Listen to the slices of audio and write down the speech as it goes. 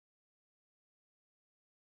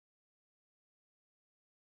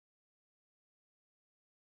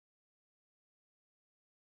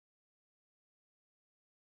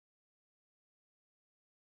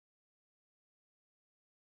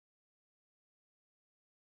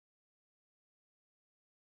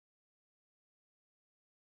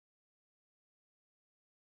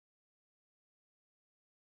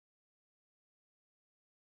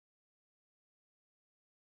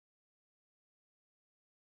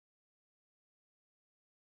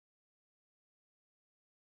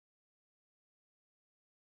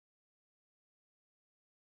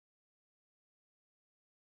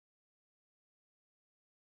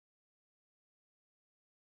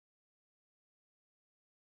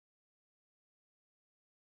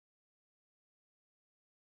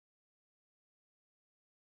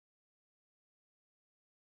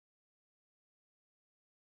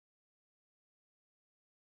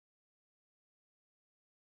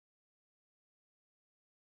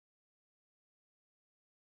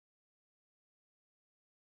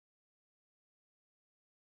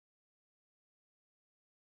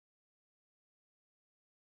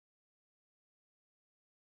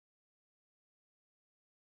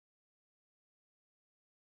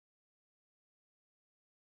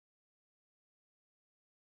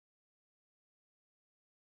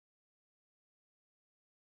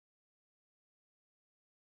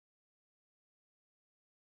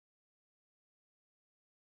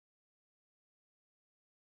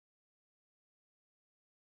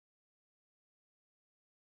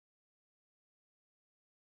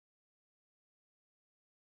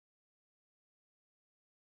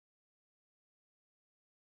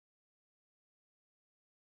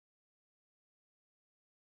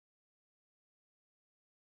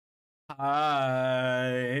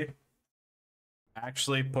I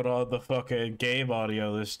actually put on the fucking game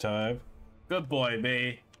audio this time. Good boy,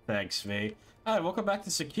 me. Thanks, me. Alright, welcome back to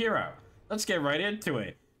Sekiro. Let's get right into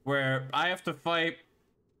it. Where I have to fight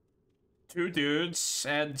two dudes,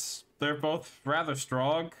 and they're both rather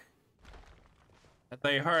strong.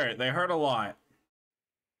 They hurt. They hurt a lot.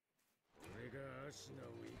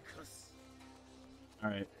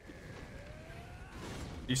 Alright.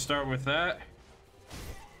 You start with that.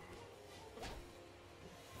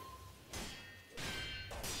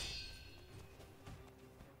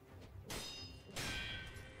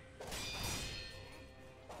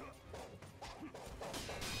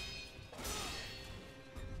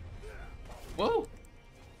 Whoa!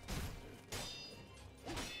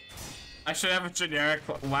 I should have a generic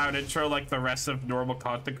loud intro like the rest of normal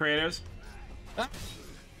content creators. Ah.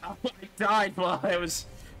 Oh, I died while I was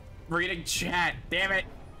reading chat. Damn it.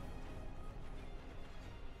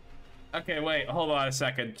 Okay, wait. Hold on a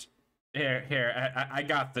second. Here. I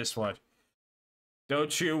got this one.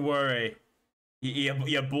 Don't you worry.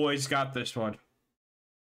 Your boys got this one.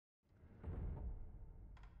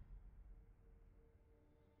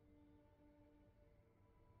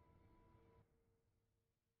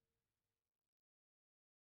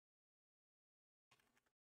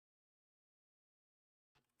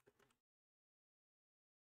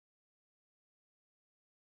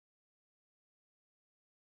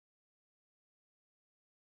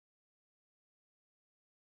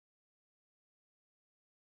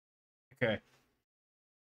 Okay.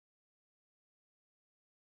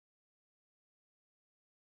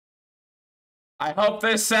 I hope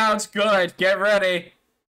this sounds good. Get ready.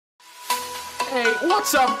 Hey,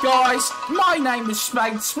 what's up, guys? My name is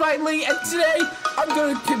SpadeSpadley, and today I'm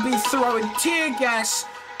going to be throwing tear gas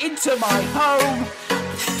into my home.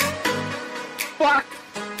 Fuck.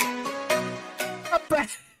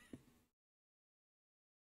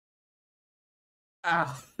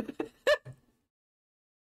 Ow.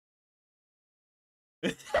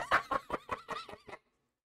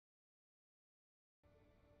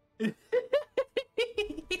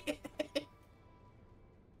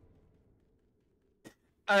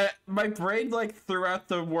 My brain like threw out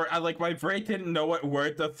the word. My brain didn't know what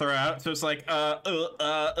word to throw out, so it's like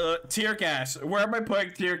tear gas. Where am I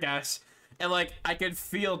putting tear gas? And like I could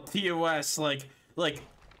feel TOS like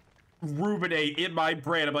ruminate in my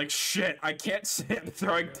brain. I'm like, shit, I can't say I'm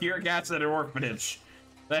throwing tear gas at an orphanage.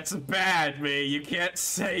 That's bad, me. You can't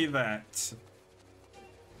say that.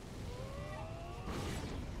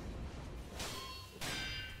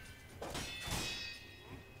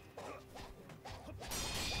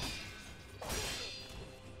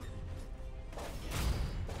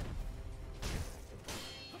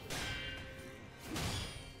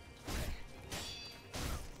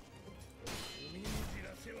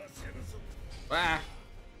 Ah.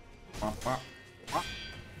 Oh.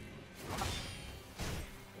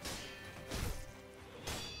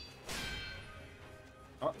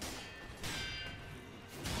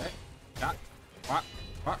 Hey. Got. What?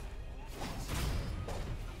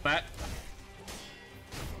 That.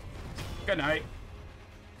 Good night.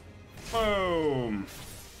 Boom.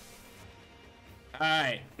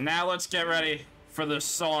 Alright, now let's get ready for the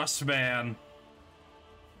sauce man.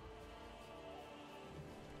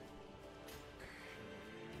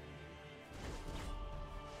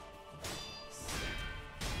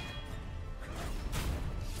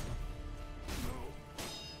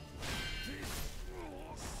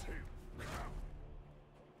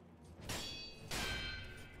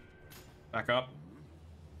 Back up.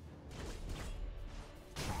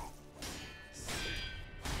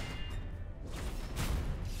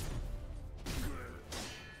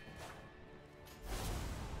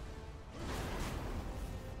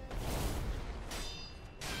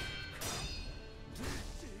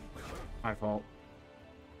 My fault.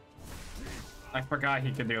 I forgot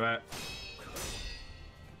he could do that.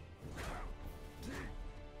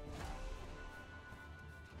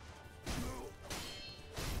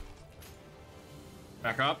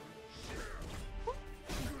 Back up.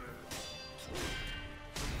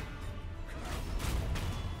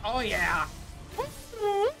 Oh yeah.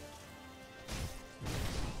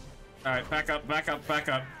 Alright, back up.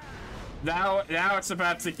 Now it's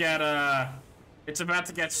about to get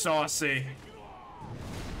saucy.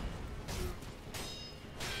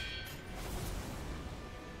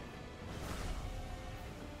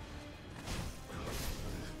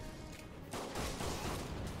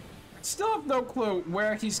 Still have no clue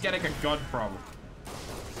where he's getting a gun from.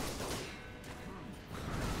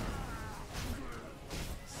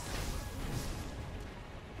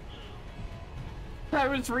 I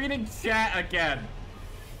was reading chat again.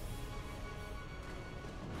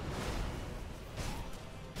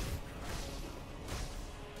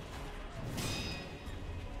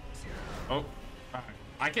 Oh,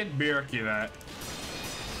 I can Miracle that.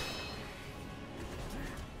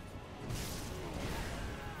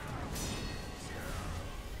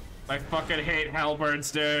 I fucking hate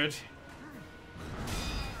halberds, dude.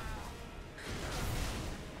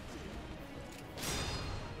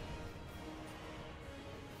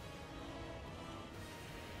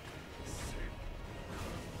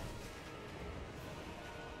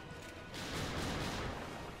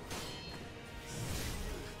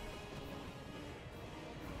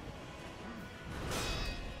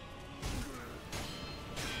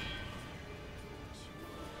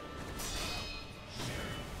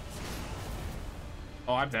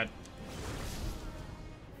 Oh, I'm dead.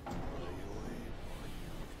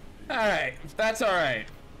 Alright, that's alright.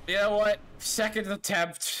 You know what? Second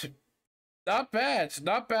attempt. Not bad.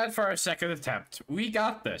 Not bad for our second attempt. We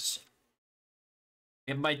got this.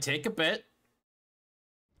 It might take a bit.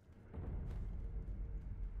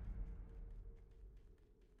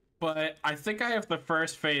 But I think I have the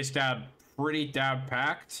first phase down pretty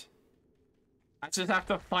down-packed. I just have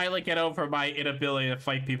to finally get over my inability to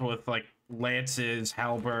fight people with, like, lances,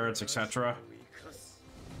 halberds, etc.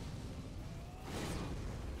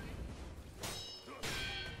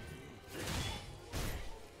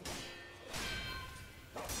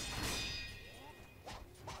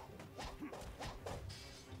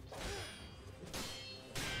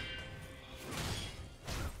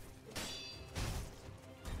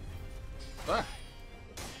 Ah.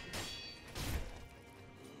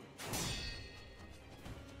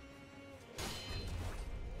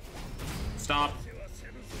 Stop.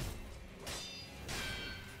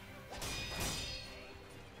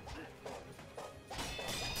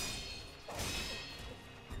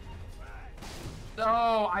 No,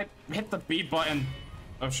 I hit the B button.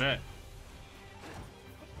 Oh shit.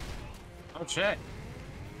 Oh shit.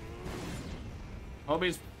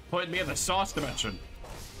 Homie's putting me in the sauce dimension.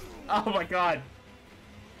 Oh my god.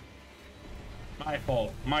 My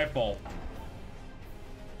fault. My fault.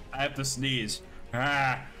 I have to sneeze.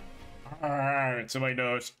 Ah. It's in my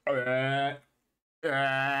nose.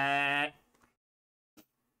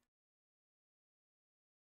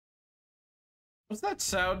 What's that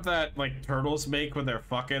sound that, like, turtles make when they're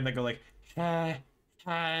fucking? They go like, ha,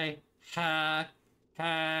 hi, ha,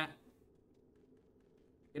 ha.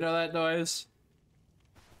 You know that noise?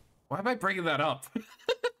 Why am I bringing that up?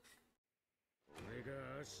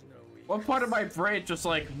 What part of my brain just,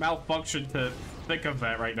 like, malfunctioned to think of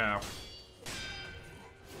that right now?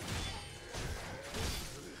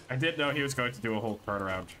 I didn't know he was going to do a whole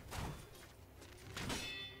turnaround.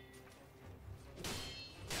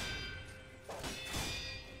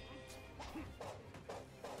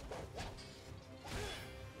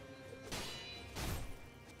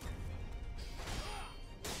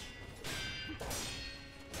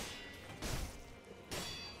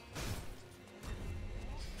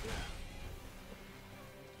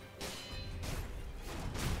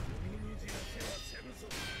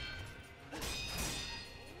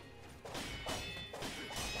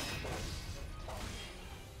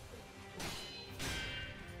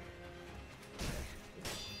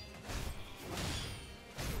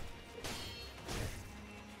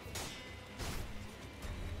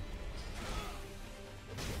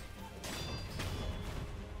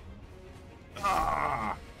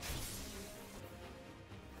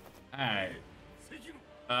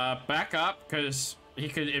 Back up, because he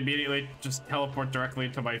could immediately just teleport directly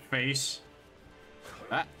into my face.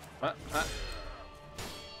 Back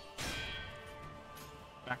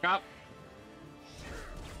up.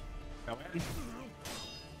 Go in.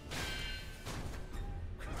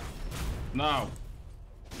 No.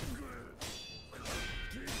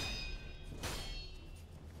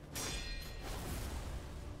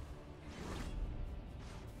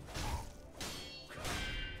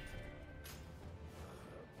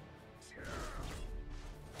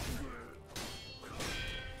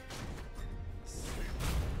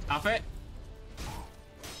 Stop it.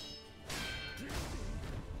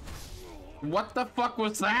 What the fuck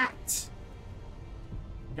was that?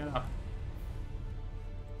 Get up.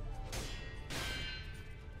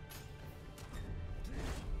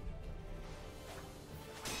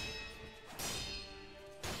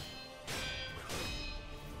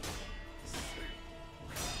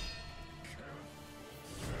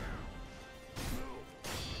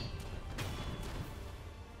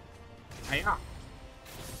 Hey up.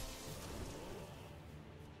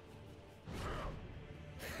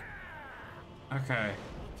 Okay.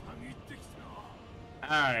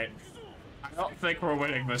 Alright. I don't think we're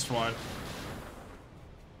winning this one.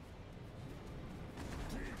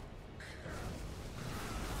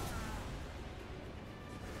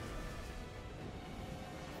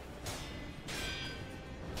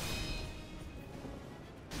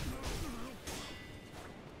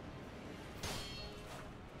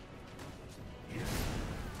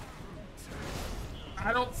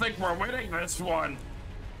 I don't think we're winning this one.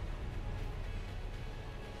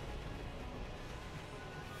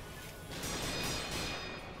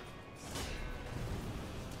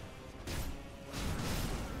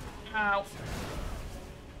 Ow.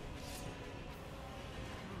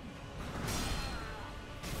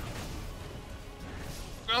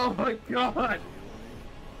 Oh my god.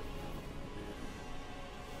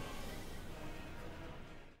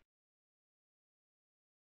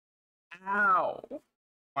 Ow.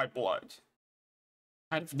 My blood.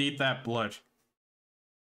 I need that blood.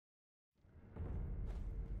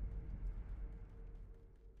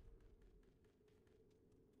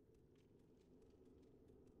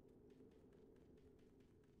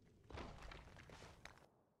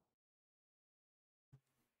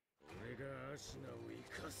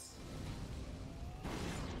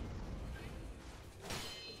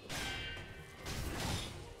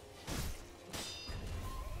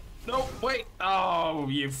 No, wait. Oh,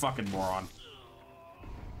 you fucking moron.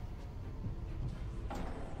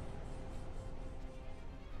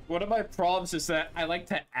 One of my problems is that I like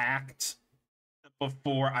to act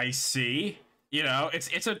before I see. You know,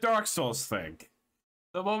 it's a Dark Souls thing.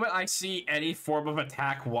 The moment I see any form of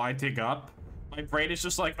attack winding up, my brain is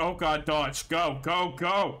just like, oh god, dodge, go, go,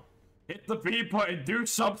 go. Hit the B button, do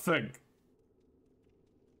something.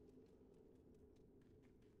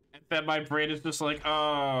 And then my brain is just like,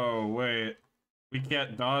 oh, wait. We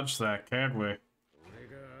can't dodge that, can we?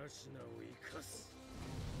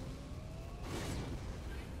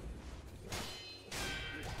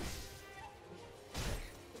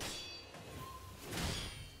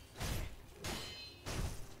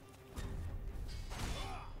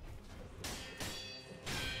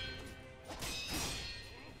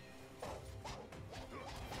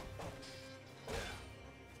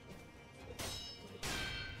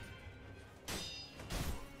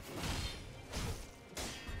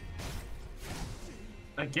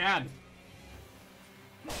 Again.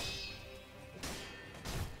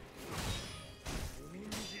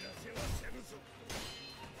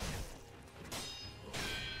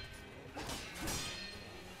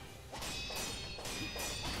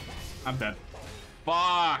 I'm dead.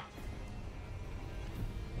 Fuck.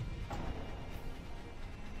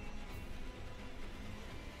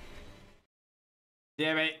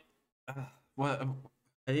 Damn it. What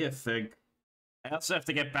do you think? I also have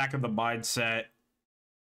to get back in the mindset.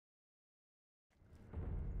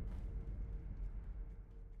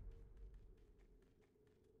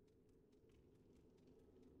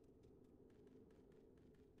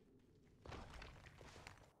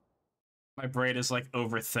 My brain is like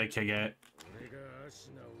overthinking it.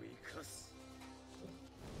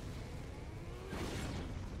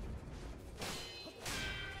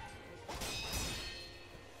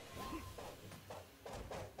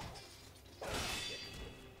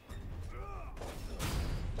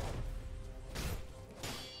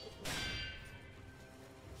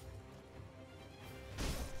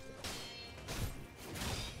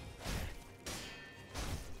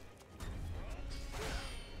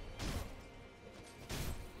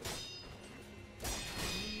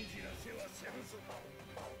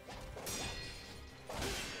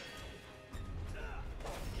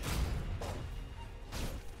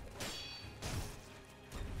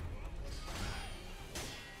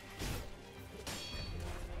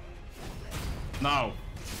 No.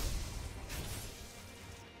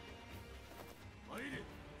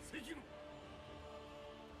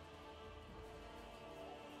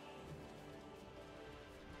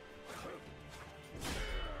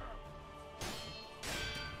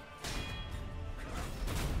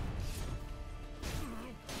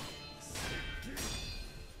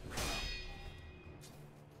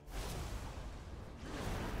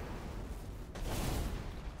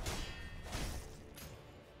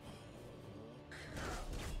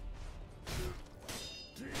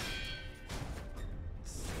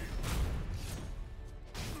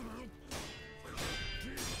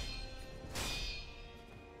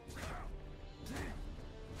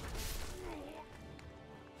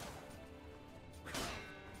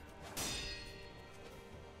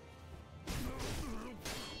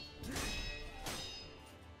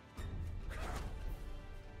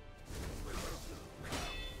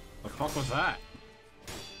 The fuck was that?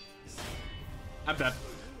 I'm dead.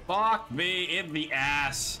 Fuck me in the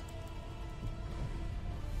ass.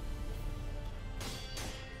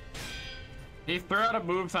 He threw out a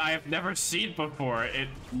move that I have never seen before. It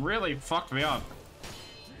really fucked me up.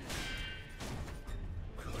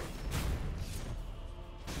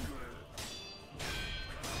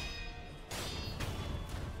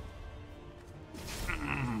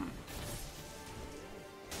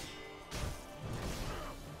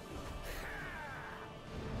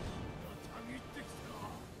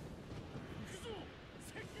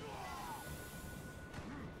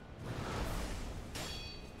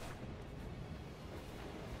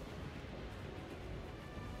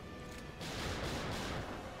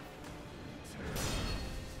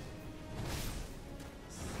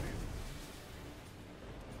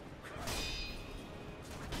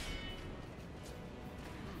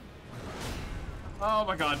 Oh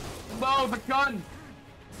my god. No, the gun!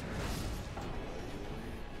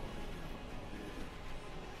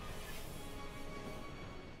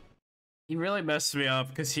 He really messed me up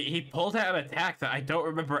because he pulled out an attack that I don't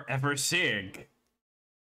remember ever seeing.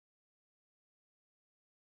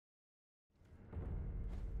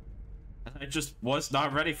 And I just was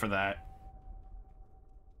not ready for that.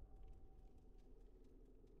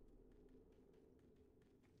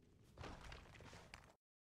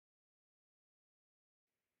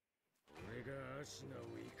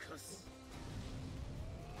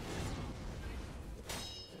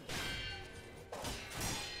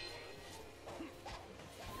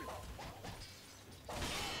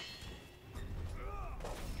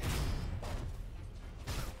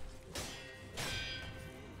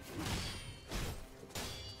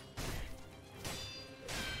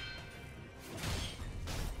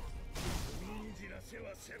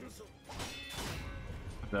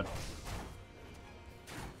 Good.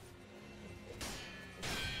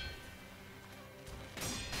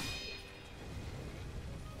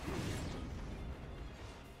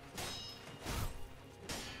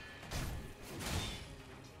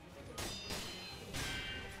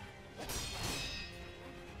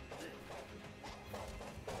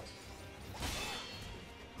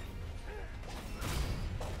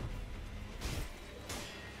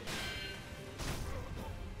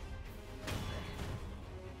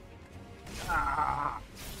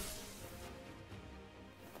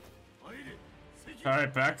 All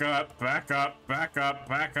right, back up, back up, back up,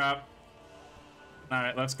 back up. All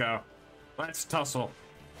right, let's go. Let's tussle.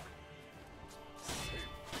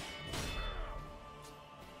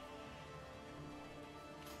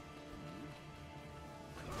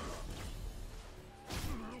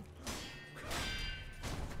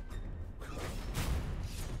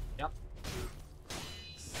 Yep.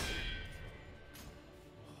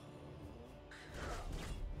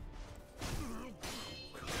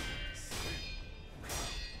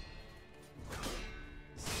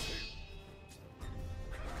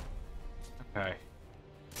 Okay.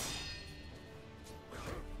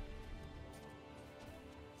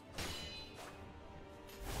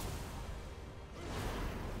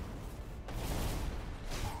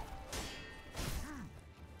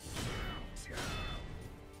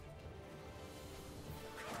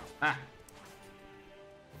 Ah.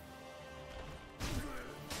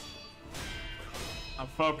 I'm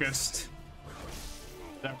focused.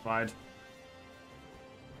 Never mind.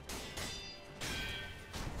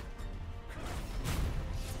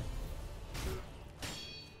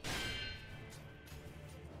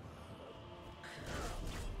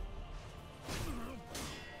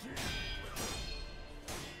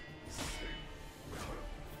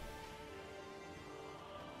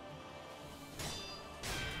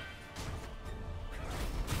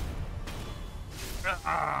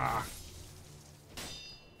 Ah.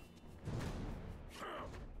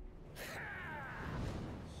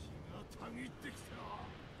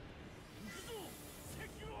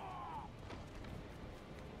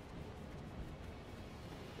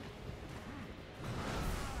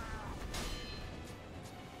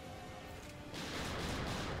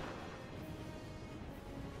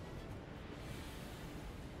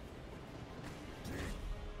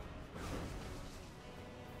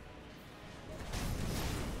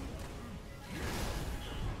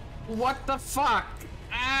 What the fuck?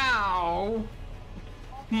 Ow!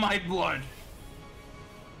 My blood.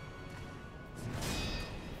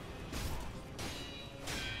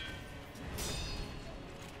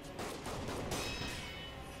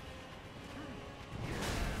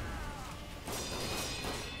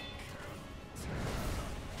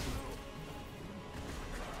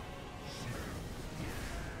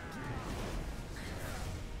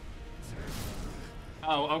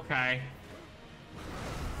 Oh, okay.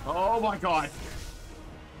 Oh my god.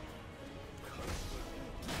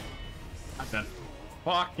 I'm dead.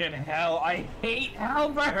 Fucking hell, I hate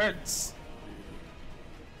halberds!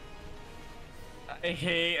 I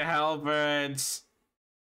hate halberds.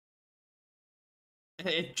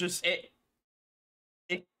 It just,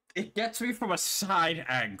 it gets me from a side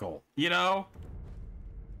angle, you know?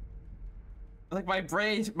 Like my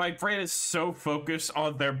brain is so focused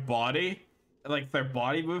on their body, like their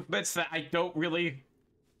body movements, that I don't really,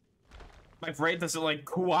 my brain doesn't like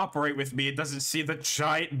cooperate with me. It doesn't see the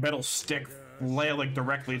giant metal stick flailing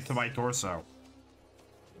directly into my torso.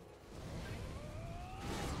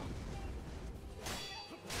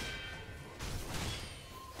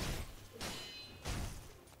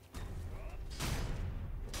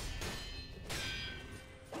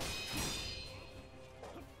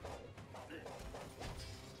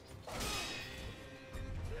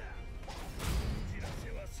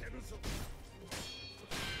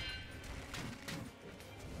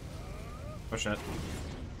 Oh shit.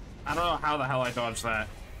 I don't know how the hell I dodged that.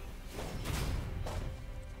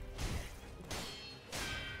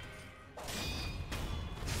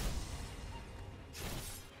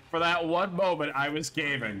 For that one moment, I was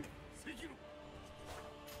gaming.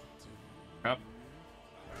 Up.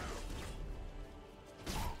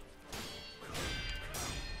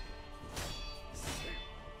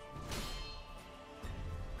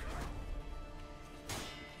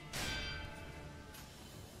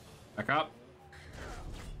 Back up.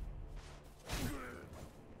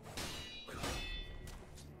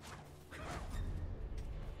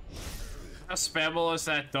 How spammable is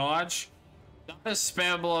that dodge? Not as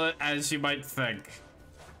spammable as you might think.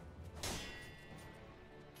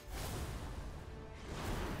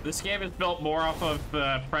 This game is built more off of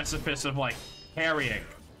the precipice of, like, parrying.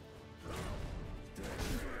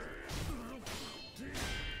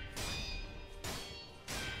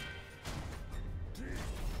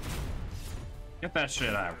 Get that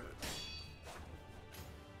shit out.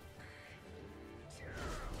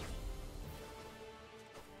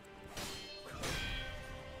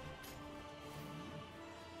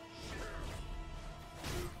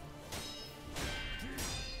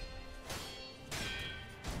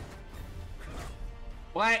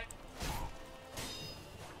 What?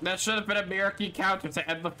 That should have been a mirror key counter to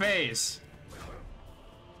end the phase.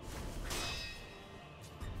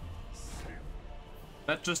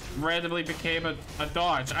 That just randomly became a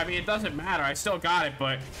dodge. I mean, it doesn't matter. I still got it,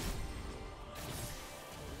 but...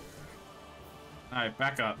 Alright,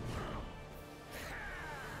 back up.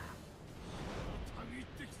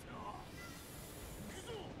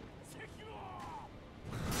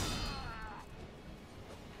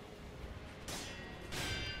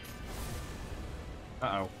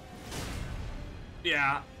 Uh-oh.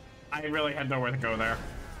 Yeah, I really had nowhere to go there.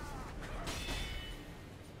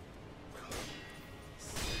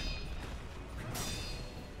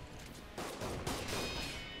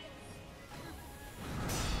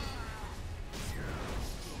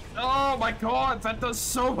 Oh my god, that does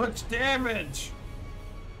so much damage!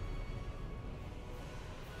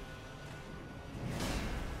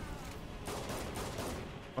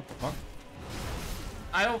 What the fuck?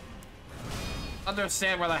 I don't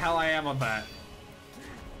understand where the hell I am on that.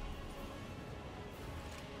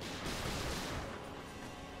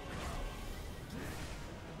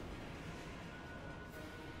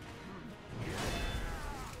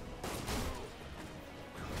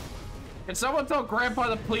 Can someone tell Grandpa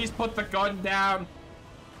to please put the gun down?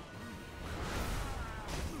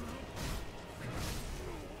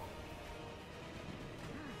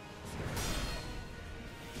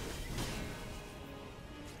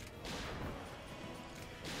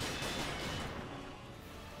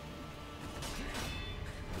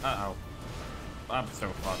 Uh-oh. I'm so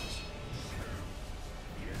fucked.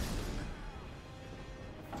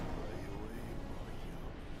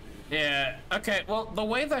 Yeah, okay, well, the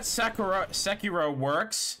way that Sekiro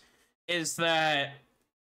works is that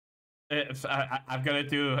I'm gonna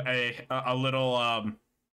do a little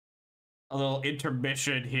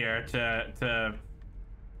intermission here to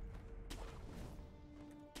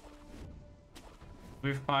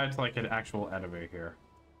we find like an actual enemy here.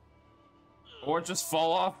 Or just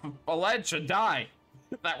fall off a ledge and die.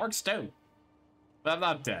 That works too. But I'm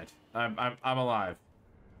not dead. I'm alive.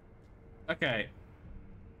 Okay.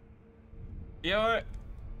 You know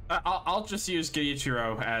what? I'll just use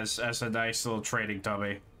Geiichiro as a nice little training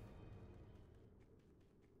dummy.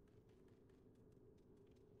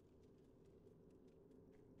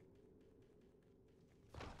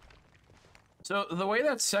 So the way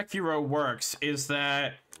that Sekiro works is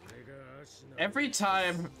that every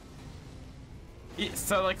time,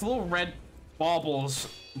 so like little red baubles,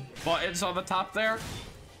 buttons on the top there,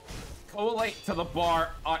 collate to the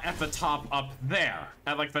bar at the top up there,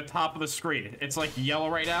 at like the top of the screen. It's like yellow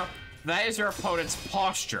right now. That is your opponent's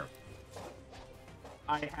posture.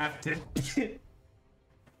 I have to...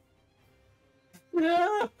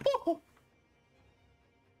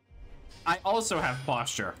 I also have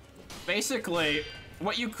posture. Basically,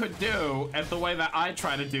 what you could do, and the way that I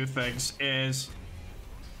try to do things, is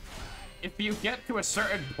if you get to a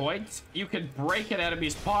certain point, you can break an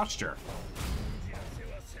enemy's posture.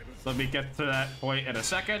 Let me get to that point in a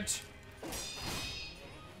second.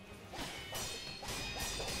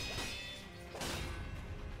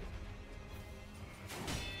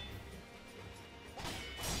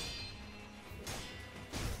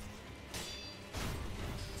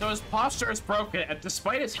 So his posture is broken, and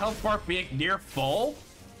despite his health bar being near full,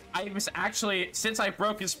 I was actually, since I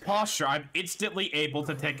broke his posture, I'm instantly able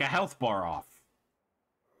to take a health bar off.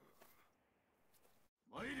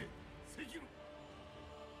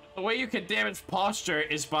 The way you can damage posture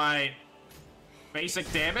is by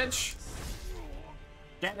basic damage,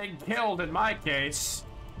 getting killed in my case,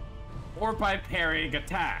 or by parrying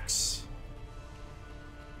attacks.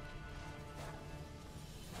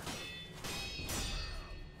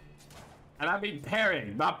 And I mean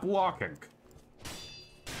parrying, not blocking.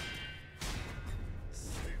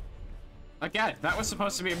 Again, that was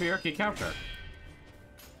supposed to be a Miyuki counter.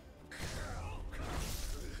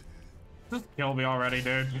 Just kill me already,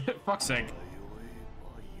 dude. Fuck's sake.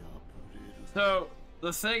 So,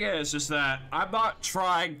 the thing is that I'm not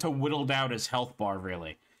trying to whittle down his health bar,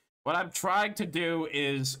 really. What I'm trying to do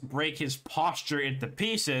is break his posture into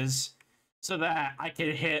pieces so that I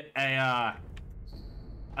can hit a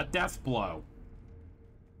death blow.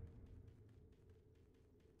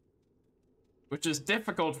 Which is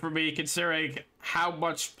difficult for me considering how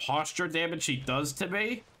much posture damage he does to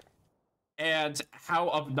me and how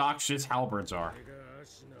obnoxious halberds are.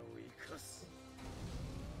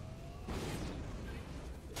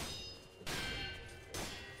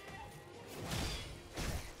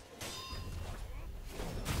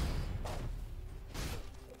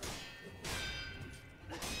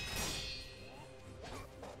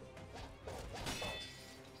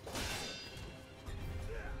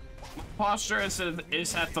 Posture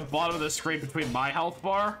is at the bottom of the screen between my health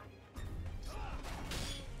bar.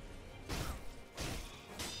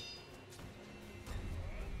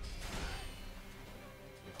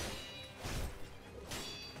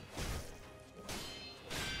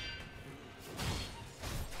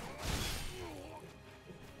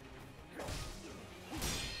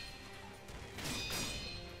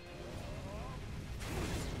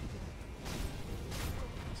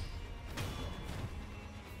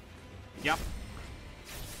 Yep.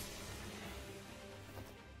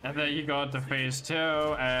 And then you go into phase 2,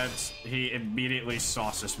 and he immediately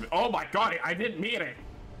sauces me. Oh my god, I didn't mean it!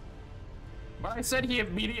 When I said he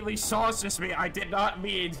immediately sauces me, I did not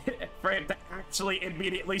mean for him to actually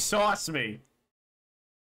immediately sauce me.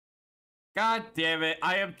 God damn it,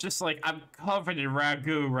 I am just like, I'm covered in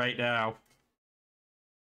ragu right now.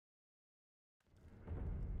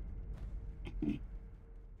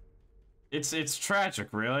 It's tragic,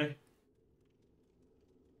 really.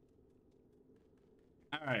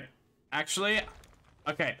 Alright. Actually,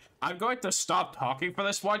 okay, I'm going to stop talking for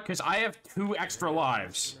this one because I have 2 extra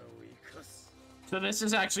lives. So this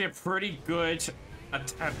is actually a pretty good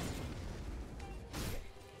attempt.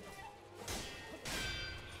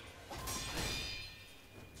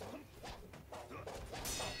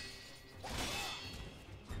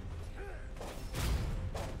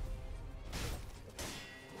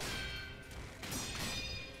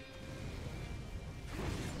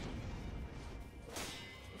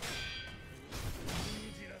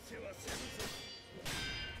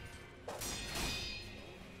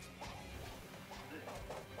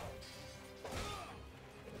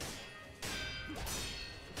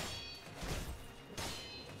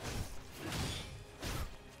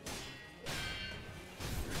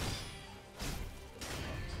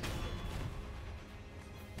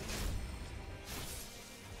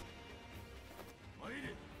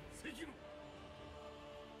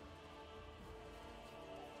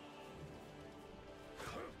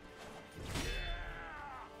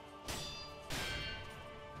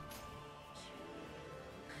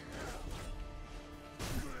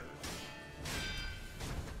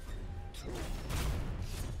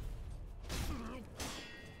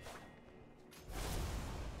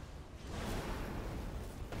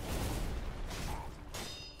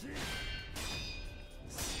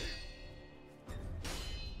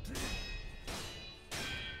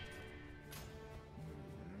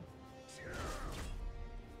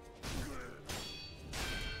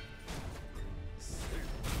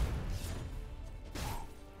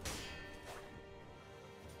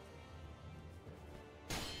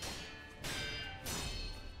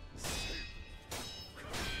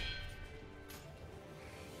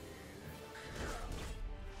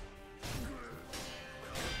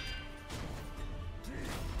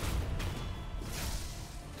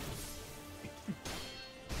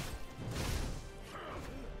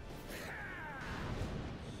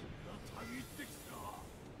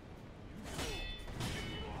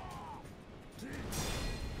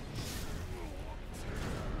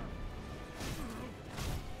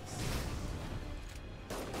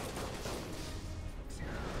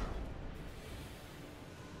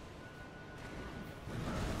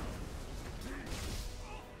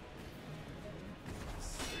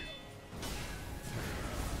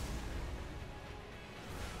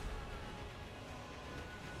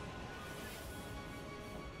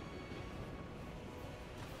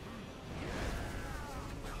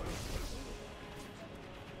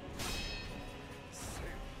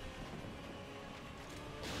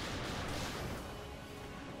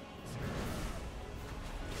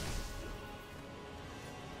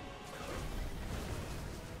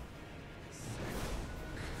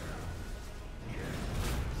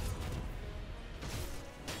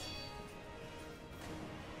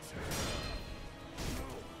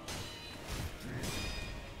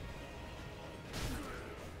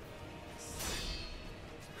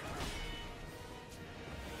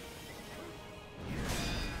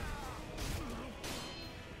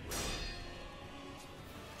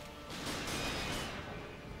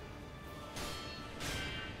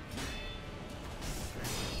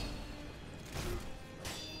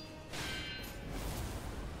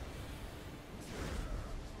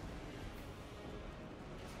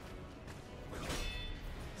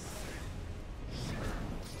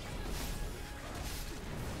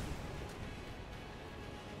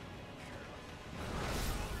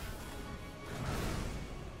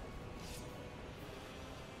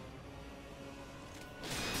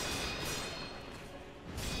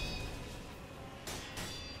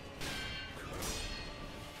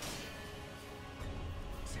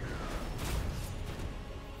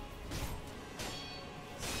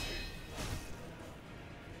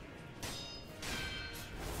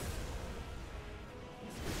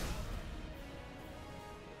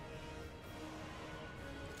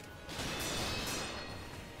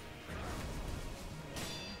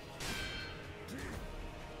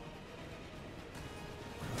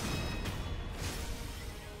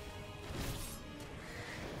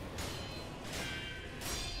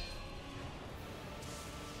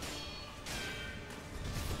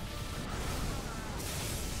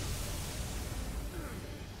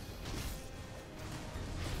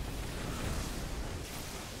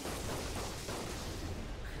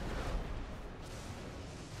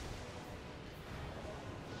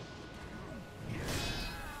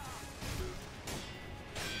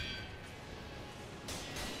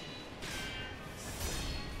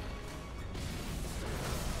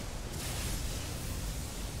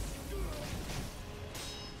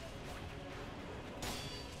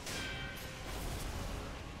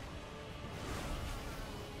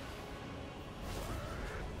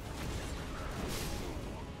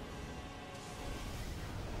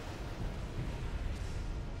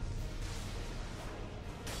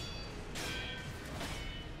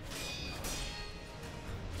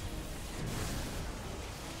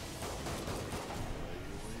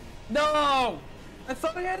 No! I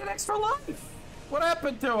thought I had an extra life. What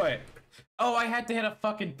happened to it? Oh, I had to hit a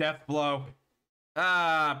fucking death blow.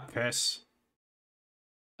 Ah, piss.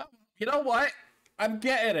 You know what? I'm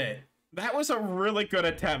getting it. That was a really good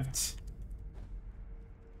attempt.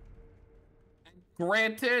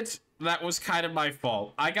 Granted, that was kind of my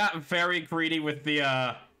fault. I got very greedy with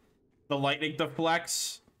the lightning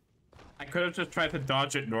deflects. I could have just tried to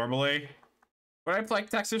dodge it normally. Would I play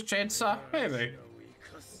Texas Chainsaw? Maybe.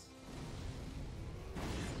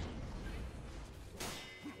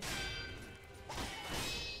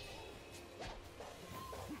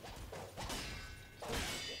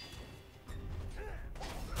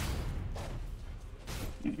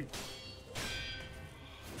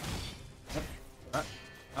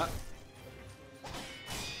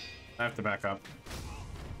 I have to back up.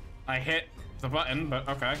 I hit the button, but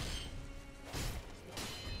okay.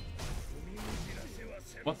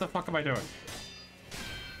 What the fuck am I doing?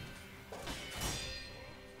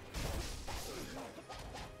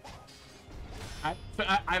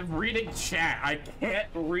 I'm reading chat. I can't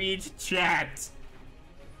read chat.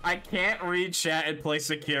 I can't read chat and play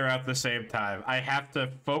Sekiro at the same time. I have to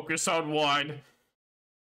focus on one,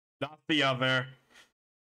 not the other.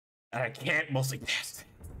 And I can't multitask.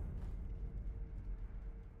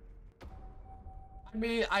 I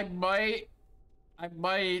mean, I might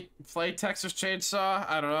play Texas Chainsaw.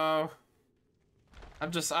 I don't know.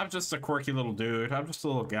 I'm just a quirky little dude. I'm just a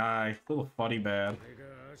little guy, little funny man.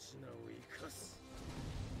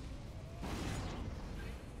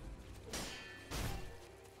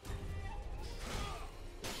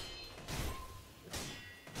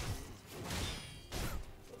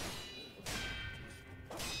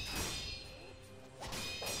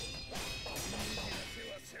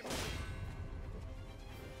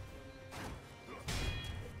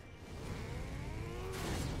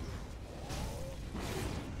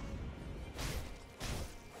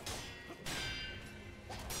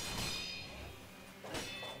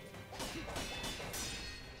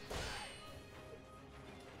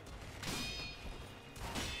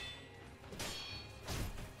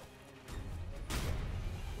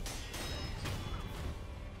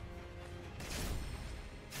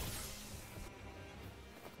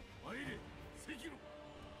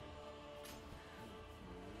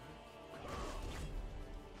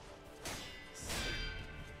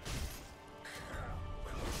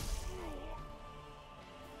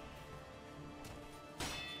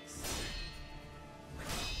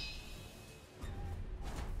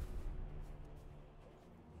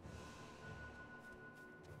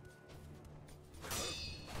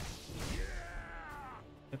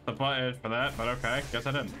 Hit the button for that, but okay, guess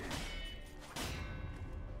I didn't.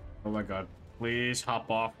 Oh my god. Please hop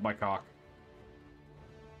off my cock.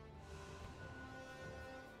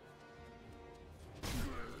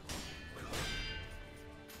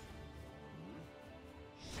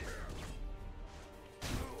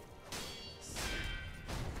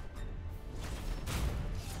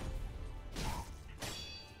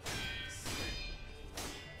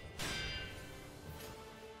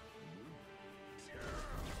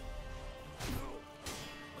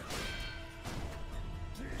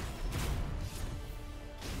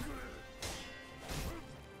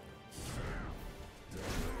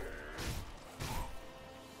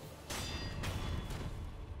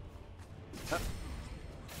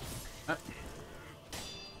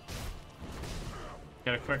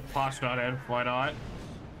 Get a quick pot shot in, why not?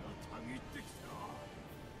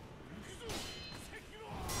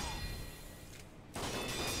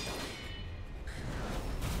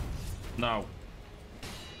 No.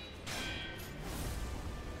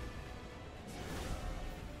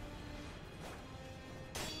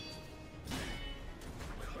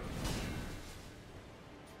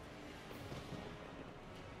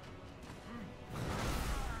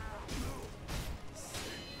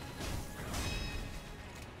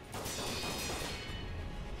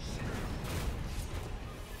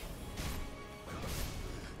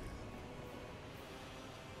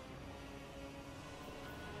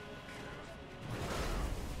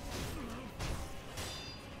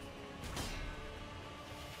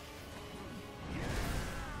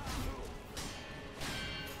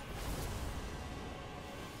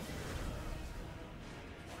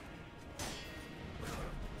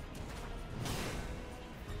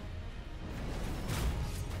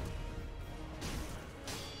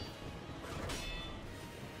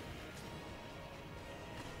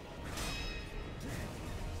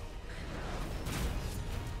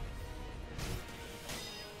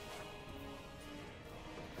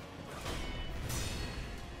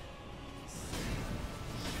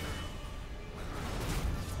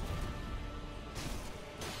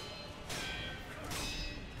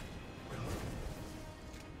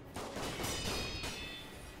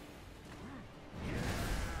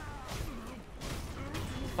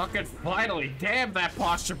 Fucking finally! Damn, that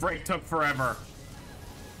posture break took forever!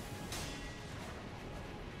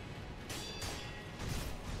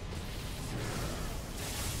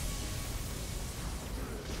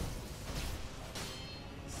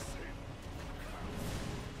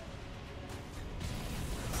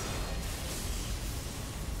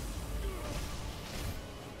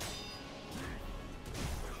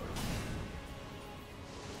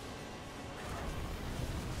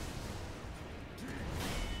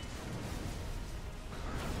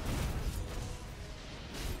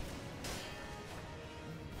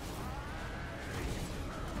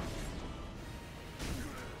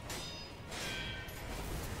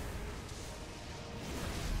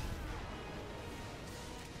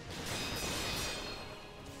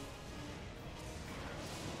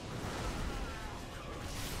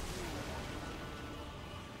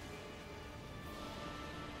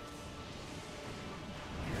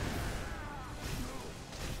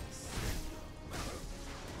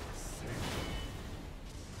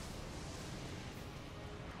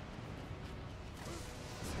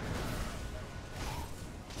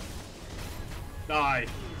 Die.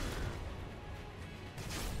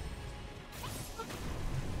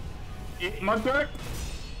 Eat my dick.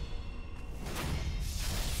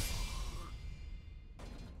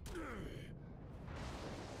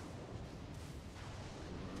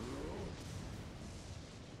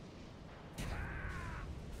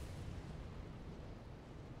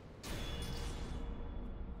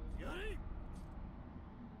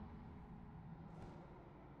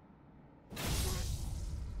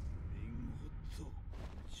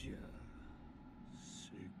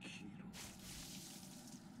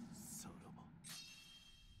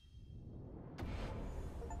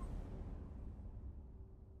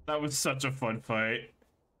 That was such a fun fight.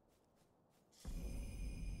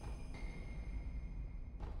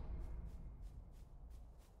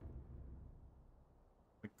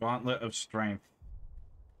 The Gauntlet of Strength.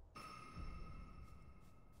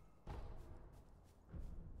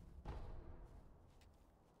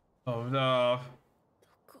 Oh no.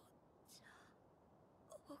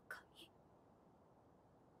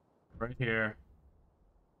 Right here.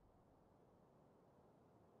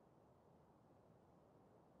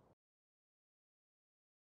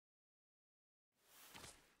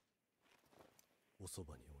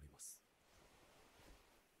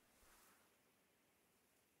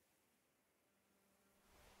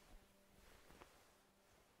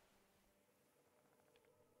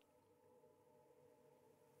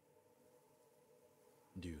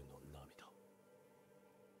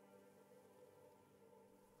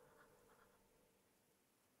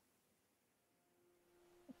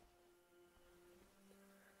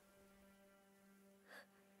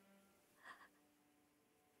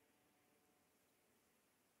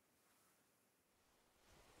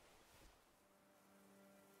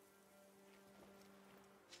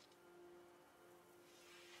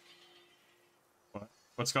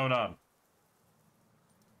 What's going on?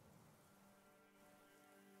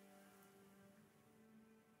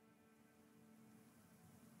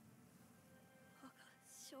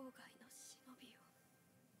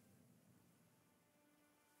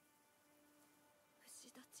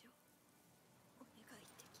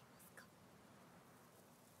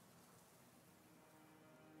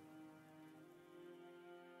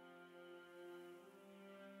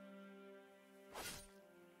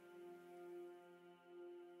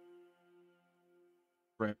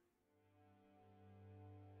 Rip.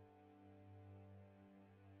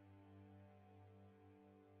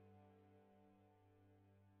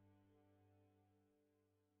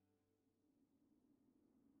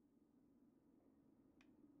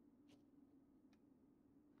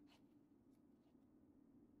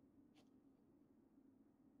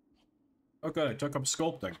 Oh good, I took up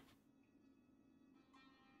sculpting.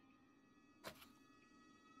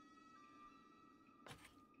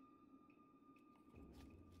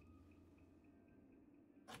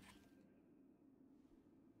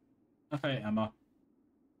 Hey, Emma.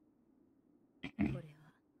 これは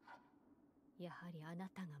やはりあな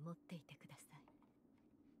たが持っていてください。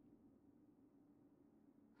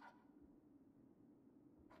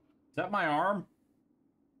Is that my arm?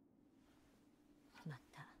 ま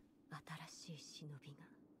た新しい忍びが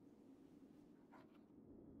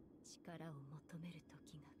力を求める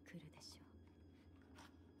時が来るでしょう。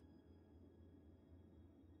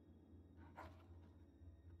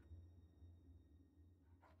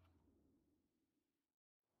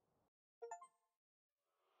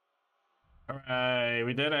Alright,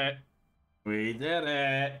 we did it. We did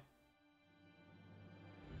it.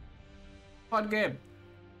 Fun game.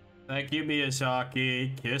 Thank you,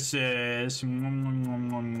 Miyazaki. Kisses.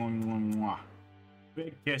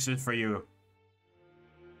 Big kisses for you.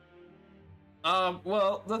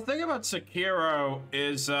 Well, the thing about Sekiro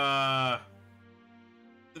is, there's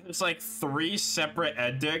like 3 separate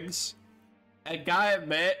endings. And gotta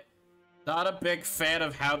admit, not a big fan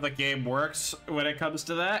of how the game works when it comes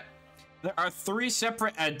to that. There are 3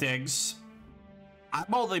 separate endings.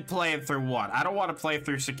 I'm only playing through 1. I don't want to play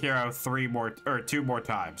through Sekiro 2 more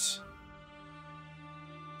times.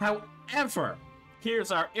 However, here's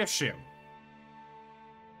our issue.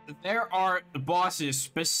 There are bosses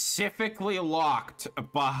specifically locked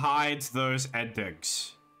behind those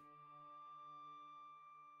endings.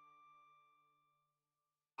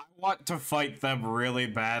 I want to fight them really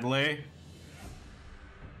badly.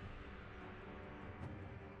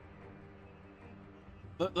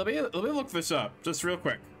 Let me look this up, just real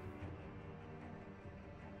quick.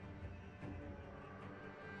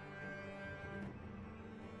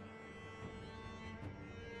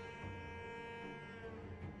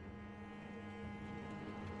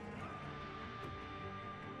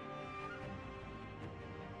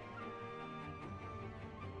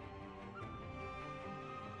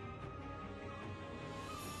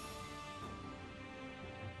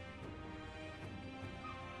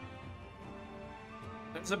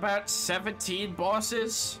 There's about 17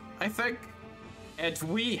 bosses, I think. And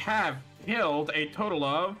we have killed a total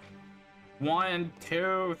of 1,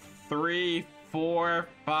 2, 3, 4,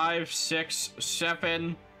 5, 6,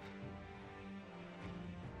 7,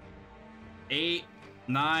 8,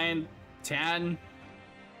 9, 10,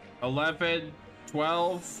 11,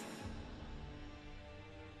 12.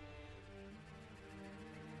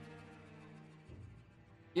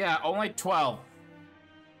 Yeah, only 12.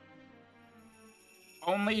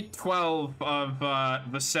 Only 12 of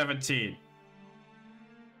the 17.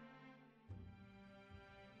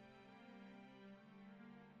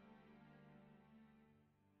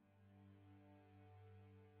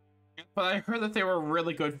 But I heard that they were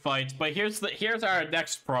really good fights. But here's our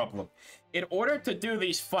next problem. In order to do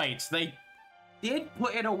these fights, they did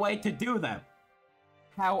put in a way to do them.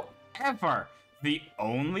 However, the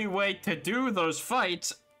only way to do those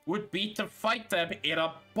fights would be to fight them in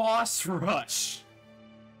a boss rush.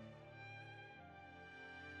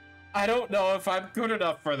 I don't know if I'm good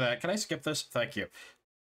enough for that. Can I skip this? Thank you.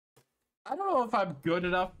 I don't know if I'm good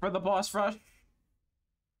enough for the boss rush.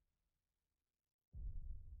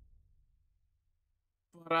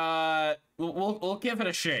 But, we'll give it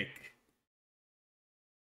a shake.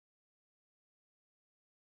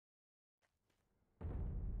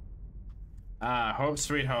 Home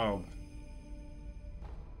sweet home.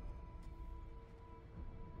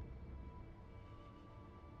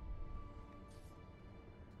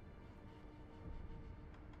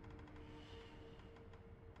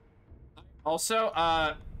 Also,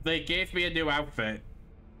 they gave me a new outfit.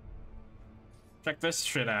 Check this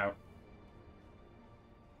shit out.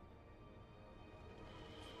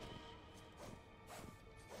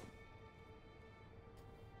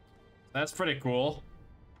 That's pretty cool.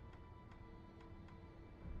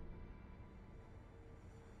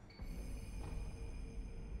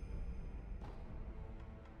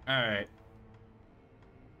 Alright.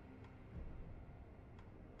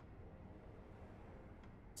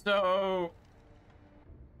 So,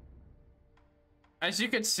 as you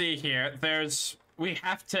can see here, we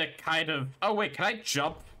have to kind of, oh wait, can I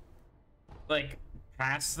jump, like,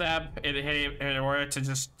 past them in order to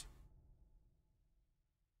just,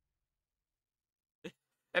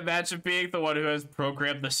 imagine being the one who has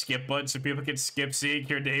programmed the skip button so people can skip seeing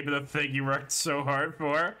your name and the thing you worked so hard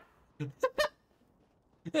for.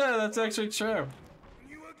 Yeah, that's actually true.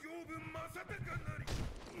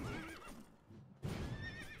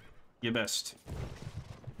 You missed.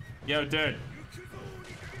 Yo, dude.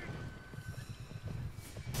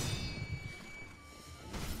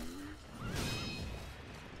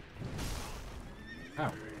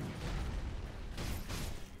 Ow.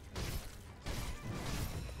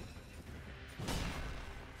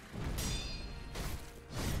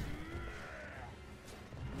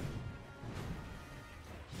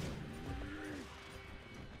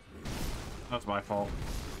 That's my fault.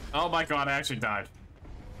 Oh my god, I actually died.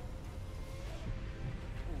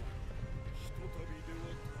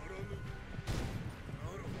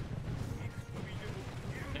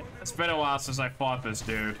 It's been a while since I fought this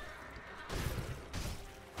dude.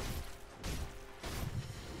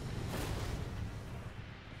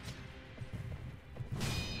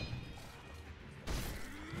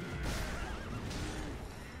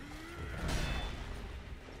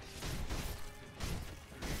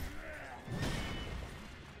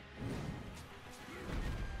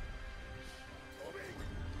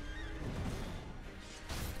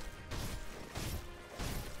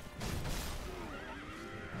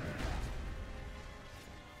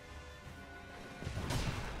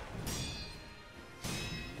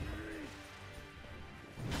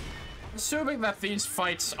 Assuming that these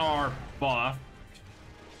fights are buff.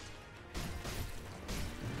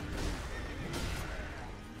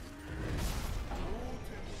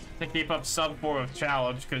 To keep up some form of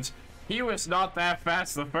challenge, because he was not that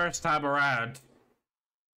fast the first time around.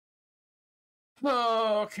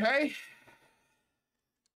 Okay.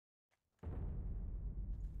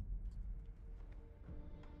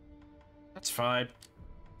 That's fine.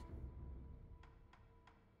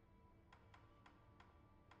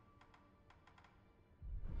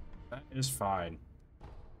 That is fine.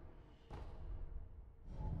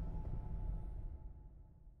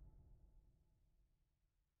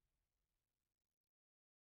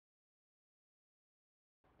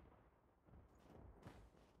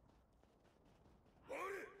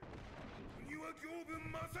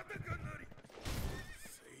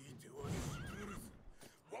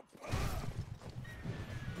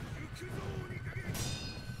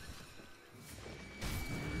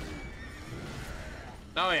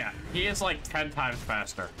 Oh yeah, he is like 10 times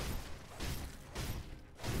faster.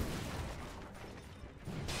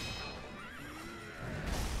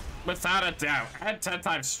 Without a doubt, and 10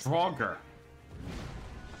 times stronger.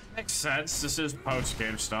 Makes sense, this is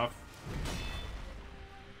post-game stuff.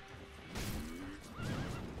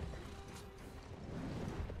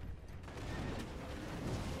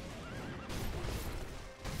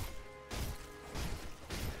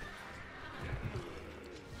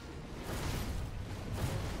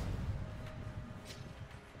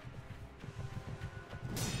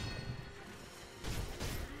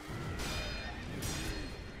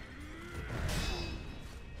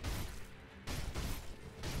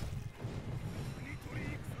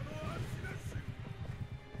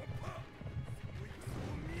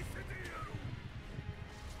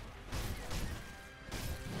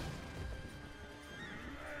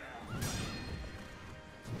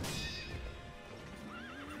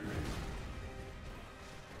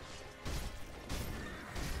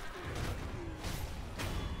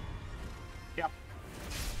 Yep.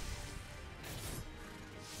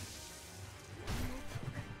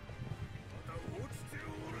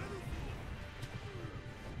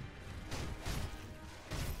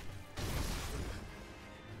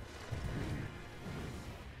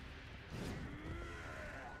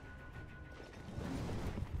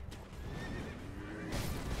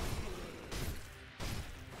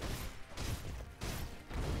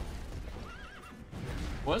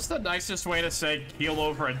 What's the nicest way to say keel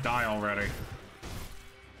over and die already?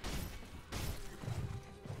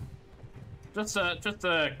 Just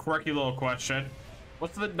a quirky little question.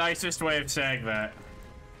 What's the nicest way of saying that?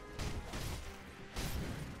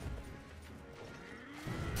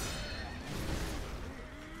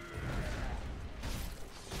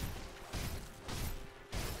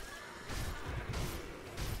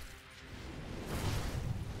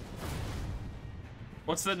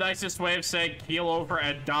 What's the nicest way of saying keel over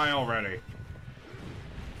and die already?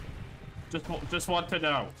 Just want to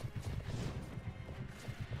know.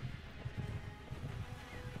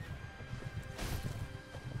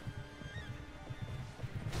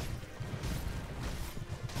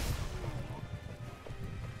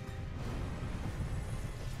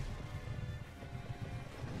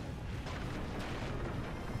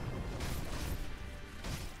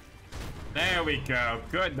 There we go.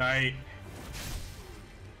 Good night.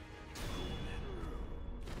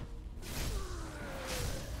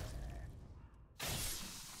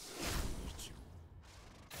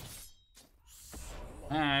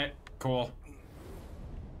 Alright, cool.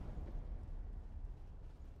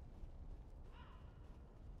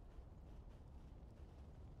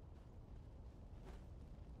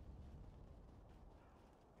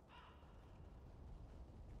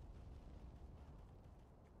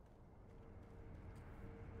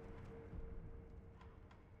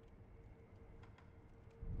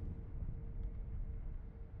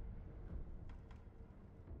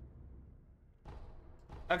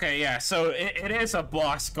 Okay, yeah, so it is a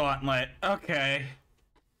boss gauntlet. Okay.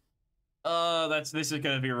 This is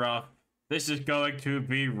gonna be rough. This is going to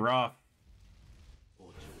be rough.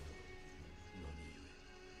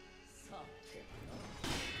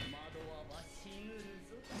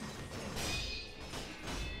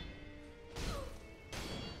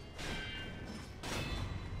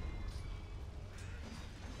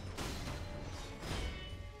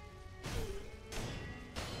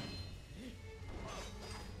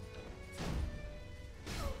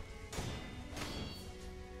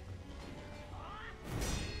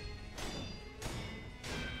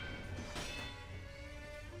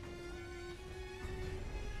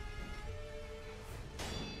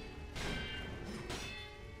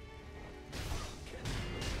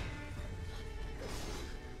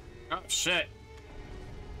 shit.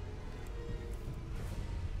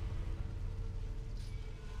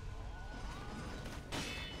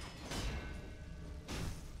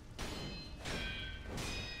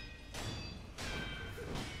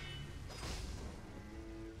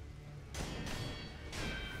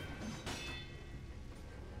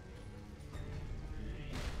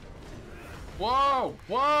 Whoa!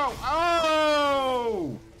 Whoa!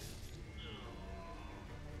 Oh!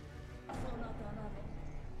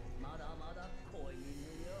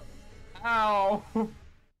 Ow!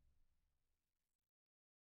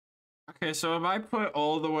 Okay, so am I put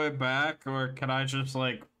all the way back, or can I just,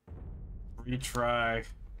 like, retry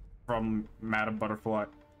from Madam Butterfly?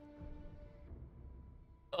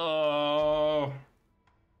 Oh...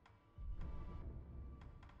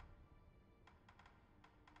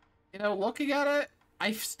 You know, looking at it,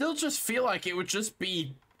 I still just feel like it would just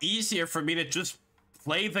be easier for me to just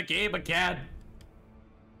play the game again.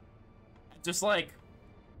 Just, like,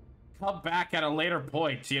 come back at a later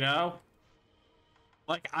point, you know?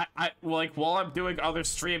 Like, like, while I'm doing other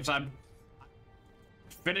streams, I'm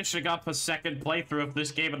finishing up a second playthrough of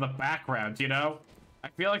this game in the background, you know? I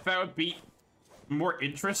feel like that would be more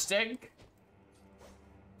interesting.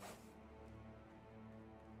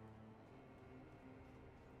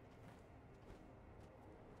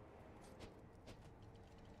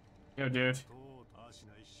 Yo, dude.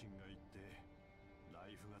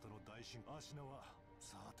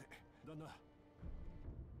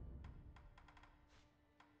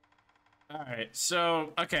 Alright,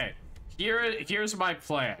 so, okay. Here's my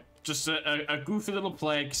plan. Just a goofy little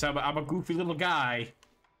plan, because I'm a goofy little guy.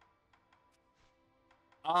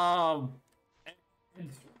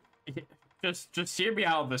 Just hear me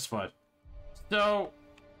out on this one. So,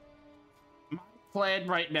 my plan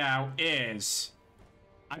right now is...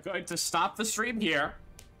 I'm going to stop the stream here,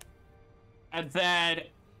 and then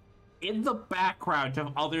in the background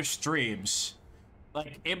of other streams,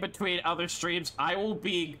 like in between other streams, I will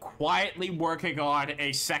be quietly working on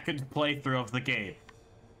a second playthrough of the game.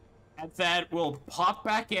 And then we'll pop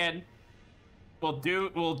back in, we'll do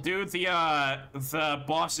the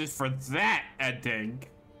bosses for that ending,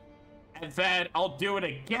 and then I'll do it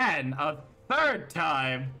again a third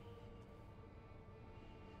time.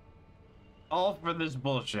 All for this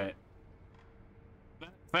bullshit.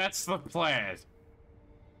 That's the plan.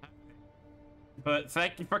 But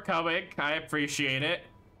thank you for coming. I appreciate it.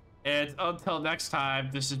 And until next time,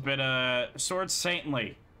 this has been Sword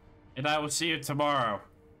Saintly. And I will see you tomorrow.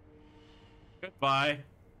 Goodbye.